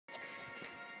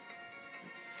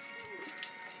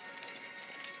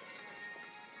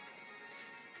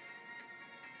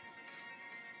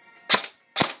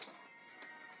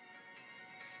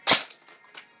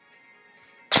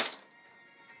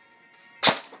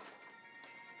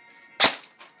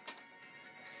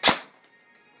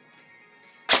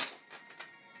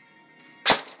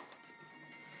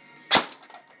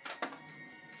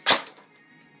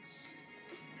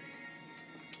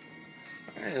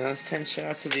last 10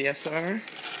 shots of the SR.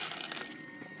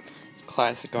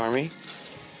 Classic Army.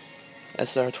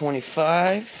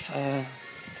 CA25.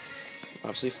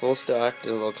 Obviously full stock,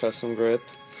 did a little custom grip.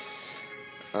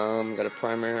 Got a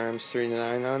primary arms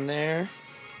 3-9 on there.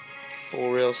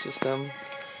 Full rail system.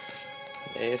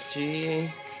 AFG.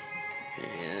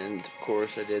 And of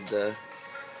course I did the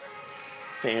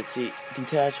fancy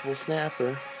detachable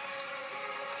snapper.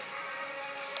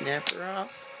 Snapper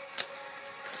off.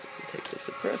 Take the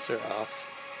suppressor off.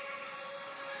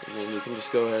 And then you can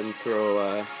just go ahead and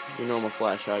throw your normal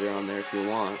flash hider on there if you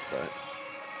want, but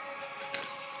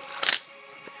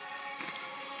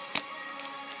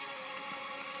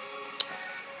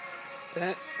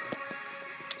that.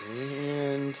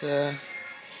 And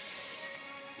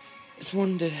this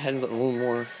one had a little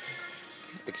more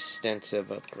extensive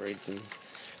upgrades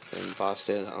than Boss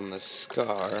did on the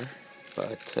Scar,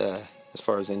 but as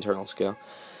far as internal scale.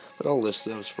 But I'll list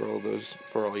those for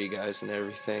all you guys and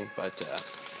everything. But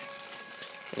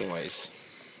anyways,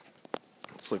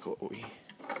 let's look at what we.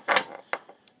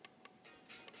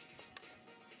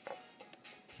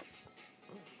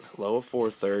 Low of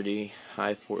 430,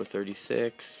 high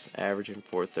 436, averaging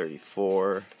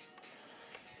 434,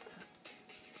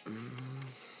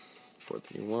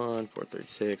 431,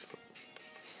 436.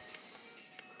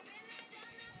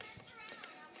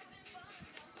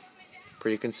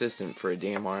 Pretty consistent for a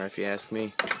DMR, if you ask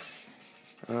me.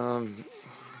 Some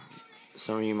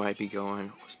of you might be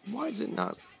going, why is it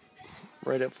not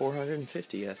right at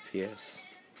 450 FPS?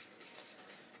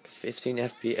 15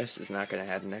 FPS is not going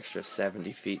to add an extra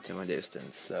 70 feet to my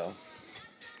distance, so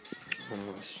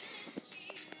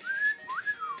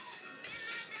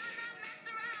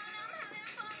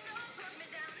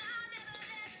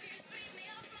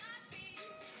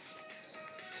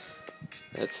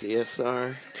that's the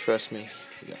SR. Trust me,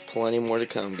 we got plenty more to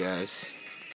come, guys.